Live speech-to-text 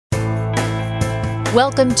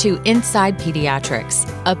Welcome to Inside Pediatrics,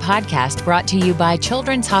 a podcast brought to you by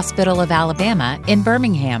Children's Hospital of Alabama in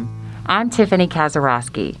Birmingham. I'm Tiffany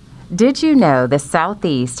Kazarowski. Did you know the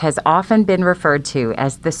Southeast has often been referred to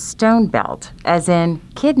as the Stone Belt, as in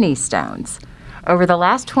kidney stones? Over the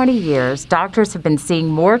last 20 years, doctors have been seeing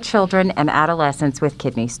more children and adolescents with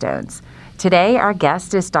kidney stones. Today, our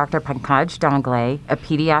guest is Dr. Pankaj Dongle, a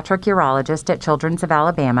pediatric urologist at Children's of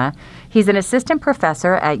Alabama. He's an assistant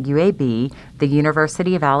professor at UAB, the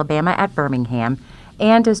University of Alabama at Birmingham,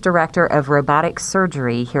 and is director of robotic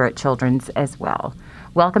surgery here at Children's as well.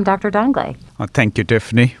 Welcome, Dr. Dongle. Thank you,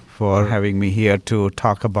 Tiffany, for having me here to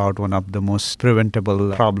talk about one of the most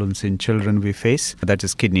preventable problems in children we face, that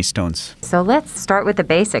is kidney stones. So let's start with the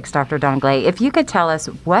basics, Dr. Dongle. If you could tell us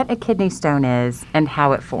what a kidney stone is and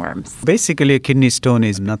how it forms. Basically, a kidney stone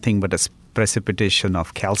is nothing but a precipitation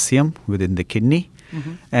of calcium within the kidney.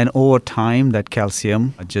 Mm-hmm. And over time, that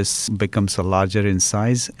calcium just becomes larger in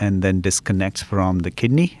size and then disconnects from the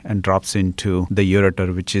kidney and drops into the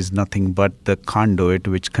ureter, which is nothing but the conduit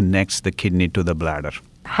which connects the kidney to the bladder.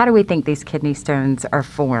 How do we think these kidney stones are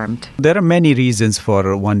formed? There are many reasons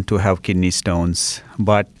for one to have kidney stones,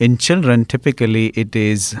 but in children, typically it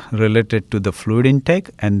is related to the fluid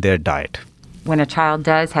intake and their diet. When a child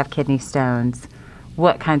does have kidney stones,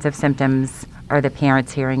 what kinds of symptoms are the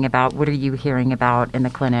parents hearing about? What are you hearing about in the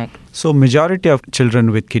clinic? So majority of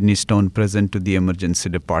children with kidney stone present to the emergency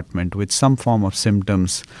department with some form of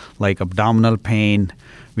symptoms like abdominal pain,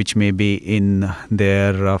 which may be in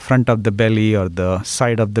their front of the belly or the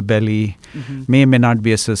side of the belly, may not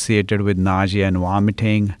be associated with nausea and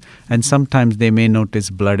vomiting, and sometimes they may notice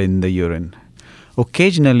blood in the urine.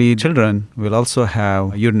 Occasionally, children will also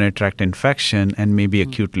have urinary tract infection and may be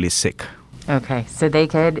acutely sick. Okay, so they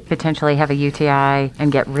could potentially have a UTI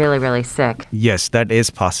and get really, really sick. Yes, that is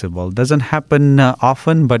possible. Doesn't happen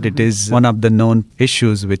often, but it is one of the known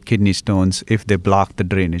issues with kidney stones if they block the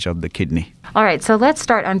drainage of the kidney. All right, so let's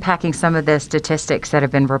start unpacking some of the statistics that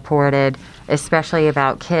have been reported, especially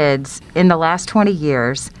about kids. In the last 20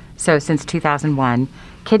 years, so since 2001,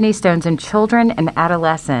 kidney stones in children and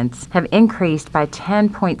adolescents have increased by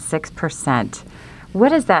 10.6%. What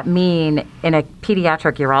does that mean in a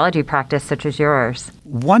pediatric urology practice such as yours?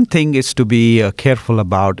 One thing is to be careful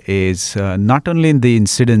about is not only the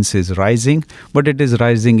incidence is rising, but it is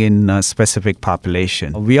rising in a specific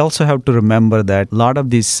population. We also have to remember that a lot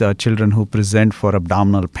of these children who present for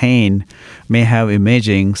abdominal pain may have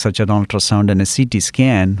imaging such as an ultrasound and a CT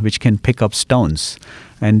scan, which can pick up stones.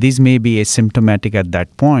 And these may be asymptomatic at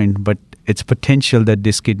that point, but it's potential that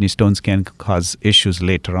these kidney stones can cause issues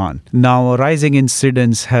later on. Now, a rising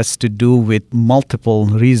incidence has to do with multiple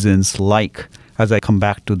reasons, like, as I come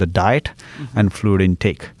back to the diet and fluid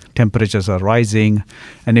intake. Temperatures are rising,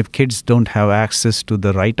 and if kids don't have access to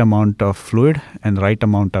the right amount of fluid and right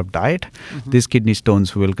amount of diet, these kidney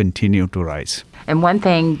stones will continue to rise. And one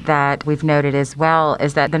thing that we've noted as well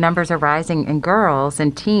is that the numbers are rising in girls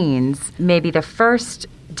and teens. Maybe the first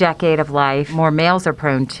decade of life, more males are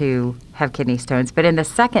prone to have kidney stones. But in the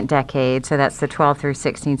second decade, so that's the 12 through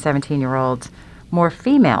 16, 17-year-olds, more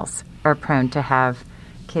females are prone to have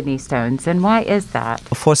kidney stones. And why is that?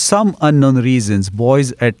 For some unknown reasons,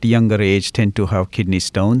 boys at younger age tend to have kidney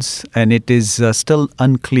stones, and it is still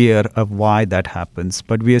unclear of why that happens.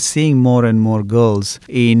 But we are seeing more and more girls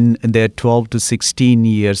in their 12 to 16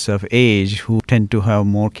 years of age who tend to have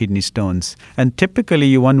more kidney stones. And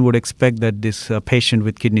typically, one would expect that this patient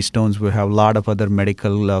with kidney stones will have a lot of other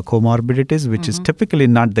medical comorbidities, which is typically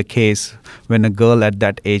not the case when a girl at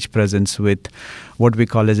that age presents with what we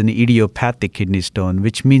call as an idiopathic kidney stone,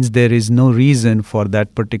 which means there is no reason for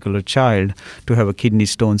that particular child to have a kidney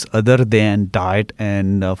stones other than diet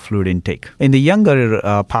and fluid intake. In the younger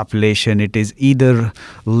population, it is either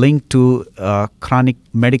linked to chronic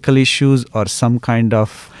medical issues or some kind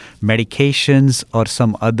of medications or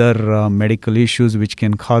some other medical issues which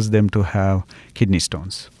can cause them to have kidney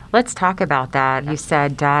stones. Let's talk about that. You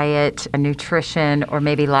said diet, nutrition, or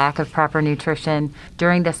maybe lack of proper nutrition.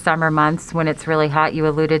 During the summer months when it's really hot, you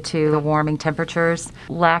alluded to the warming temperatures,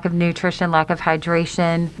 lack of nutrition, lack of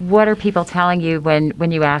hydration. What are people telling you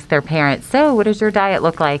when you ask their parents, so what does your diet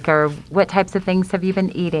look like, or what types of things have you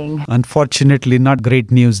been eating? Unfortunately, not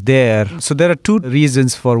great news there. So there are two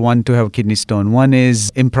reasons for one to have kidney stone. One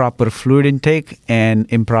is improper fluid intake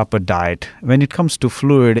and improper diet. When it comes to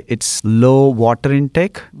fluid, it's low water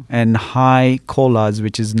intake and high colas,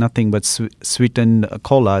 which is nothing but sweetened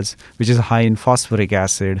colas, which is high in phosphoric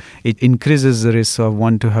acid, it increases the risk of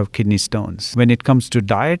one to have kidney stones. When it comes to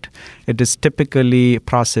diet, it is typically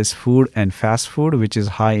processed food and fast food, which is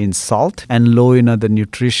high in salt and low in other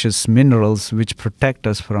nutritious minerals, which protect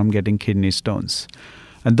us from getting kidney stones.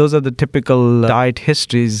 And those are the typical diet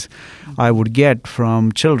histories I would get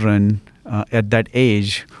from children at that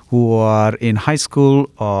age who are in high school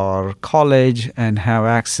or college and have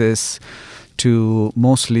access to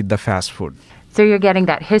mostly the fast food. So you're getting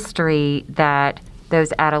that history that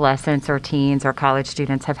those adolescents or teens or college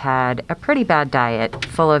students have had a pretty bad diet,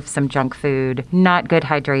 full of some junk food, not good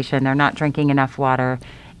hydration, they're not drinking enough water.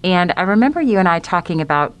 And I remember you and I talking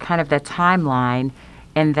about kind of the timeline,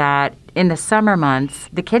 and that in the summer months,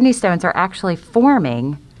 the kidney stones are actually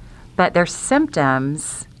forming, but their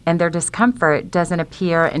symptoms and their discomfort doesn't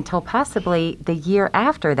appear until possibly the year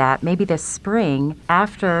after that, maybe the spring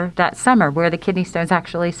after that summer where the kidney stones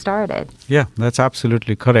actually started. Yeah, that's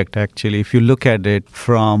absolutely correct, actually. If you look at it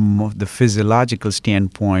from the physiological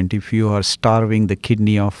standpoint, if you are starving the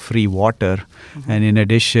kidney of free water, and in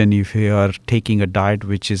addition, if you are taking a diet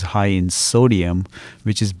which is high in sodium,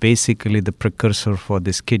 which is basically the precursor for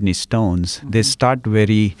these kidney stones, they start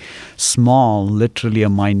very small, literally a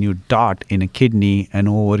minute dot in a kidney, and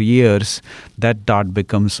over years, that dot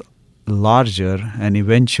becomes larger and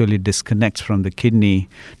eventually disconnects from the kidney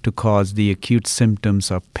to cause the acute symptoms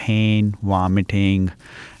of pain, vomiting,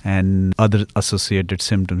 and other associated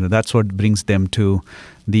symptoms. That's what brings them to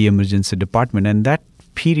the emergency department. And that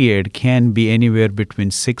period can be anywhere between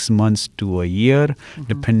 6 months to a year,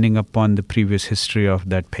 depending upon the previous history of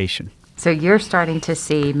that patient. So you're starting to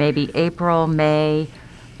see maybe April, May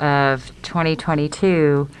of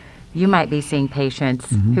 2022, you might be seeing patients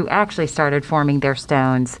who actually started forming their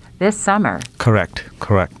stones this summer. Correct.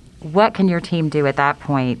 What can your team do at that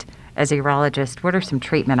point as a urologist? What are some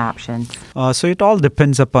treatment options? So it all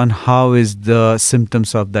depends upon how is the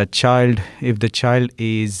symptoms of that child. If the child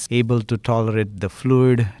is able to tolerate the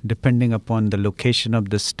fluid, depending upon the location of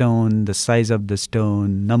the stone, the size of the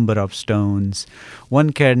stone, number of stones,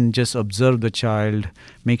 one can just observe the child,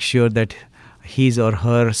 make sure that his or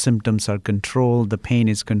her symptoms are controlled, the pain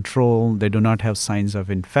is controlled, they do not have signs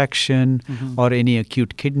of infection or any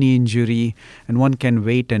acute kidney injury, and one can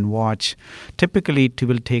wait and watch. Typically, it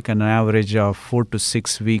will take an average of 4 to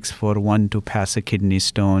 6 weeks for one to pass a kidney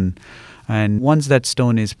stone. And once that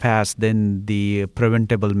stone is passed, then the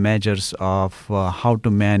preventable measures of how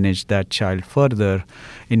to manage that child further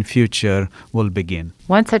in future will begin.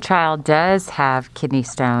 Once a child does have kidney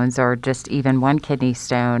stones or just even one kidney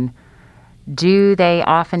stone, do they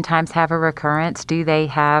oftentimes have a recurrence? Do they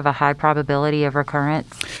have a high probability of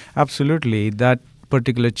recurrence? Absolutely. That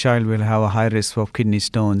particular child will have a high risk of kidney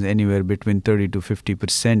stones, anywhere between 30 to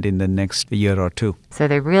 50% in the next year or two. So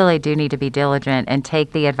they really do need to be diligent and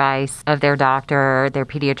take the advice of their doctor, their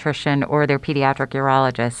pediatrician, or their pediatric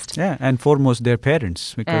urologist. Yeah, and foremost their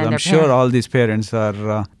parents, because I'm sure all these parents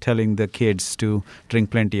are telling the kids to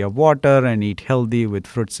drink plenty of water and eat healthy with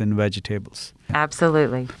fruits and vegetables.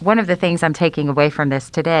 Absolutely. One of the things I'm taking away from this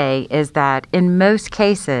today is that in most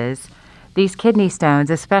cases, these kidney stones,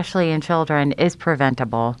 especially in children, is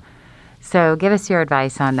preventable. So give us your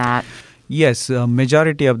advice on that. Yes,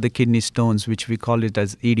 majority of the kidney stones, which we call it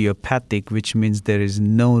as idiopathic, which means there is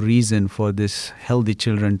no reason for this healthy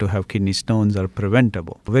children to have kidney stones, are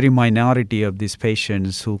preventable. A very minority of these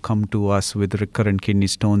patients who come to us with recurrent kidney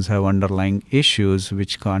stones have underlying issues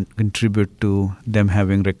which can contribute to them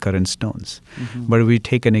having recurrent stones. But we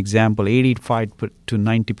take an example, 85 to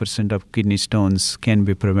 90% of kidney stones can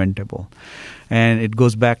be preventable. And it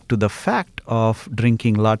goes back to the fact of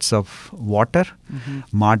drinking lots of water,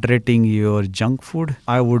 moderating your junk food.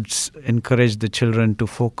 I would encourage the children to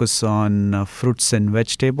focus on fruits and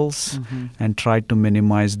vegetables and try to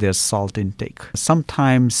minimize their salt intake.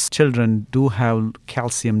 Sometimes children do have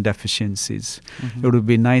calcium deficiencies. It would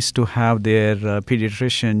be nice to have their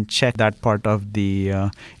pediatrician check that part of the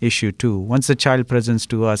issue too. Once the child presents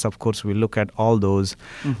to us, of course, we look at all those,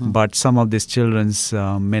 but some of these children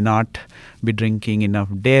may not be drinking enough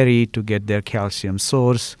dairy to get their calcium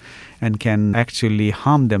source and can actually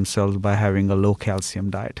harm themselves by having a low calcium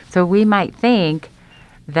diet. So we might think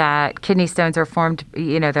that kidney stones are formed,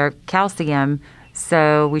 they're calcium,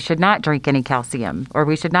 so we should not drink any calcium, or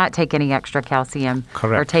we should not take any extra calcium.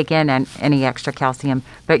 Correct. Or take in any extra calcium.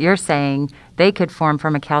 But you're saying they could form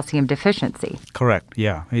from a calcium deficiency. Correct,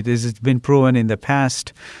 yeah. It's been proven in the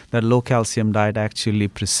past that low calcium diet actually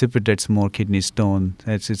precipitates more kidney stone.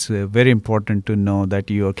 It's very important to know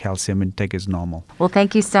that your calcium intake is normal. Well,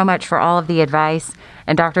 thank you so much for all of the advice.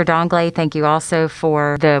 And Dr. Dongley, thank you also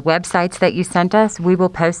for the websites that you sent us. We will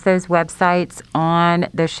post those websites on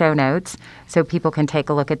the show notes so people can take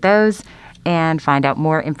a look at those and find out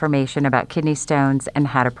more information about kidney stones and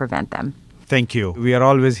how to prevent them. Thank you. We are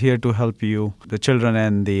always here to help you, the children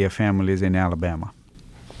and the families in Alabama.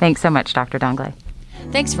 Thanks so much, Dr. Dongley.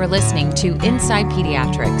 Thanks for listening to Inside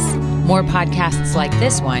Pediatrics. More podcasts like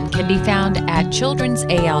this one can be found at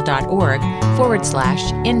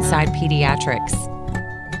childrensal.org/Inside Pediatrics.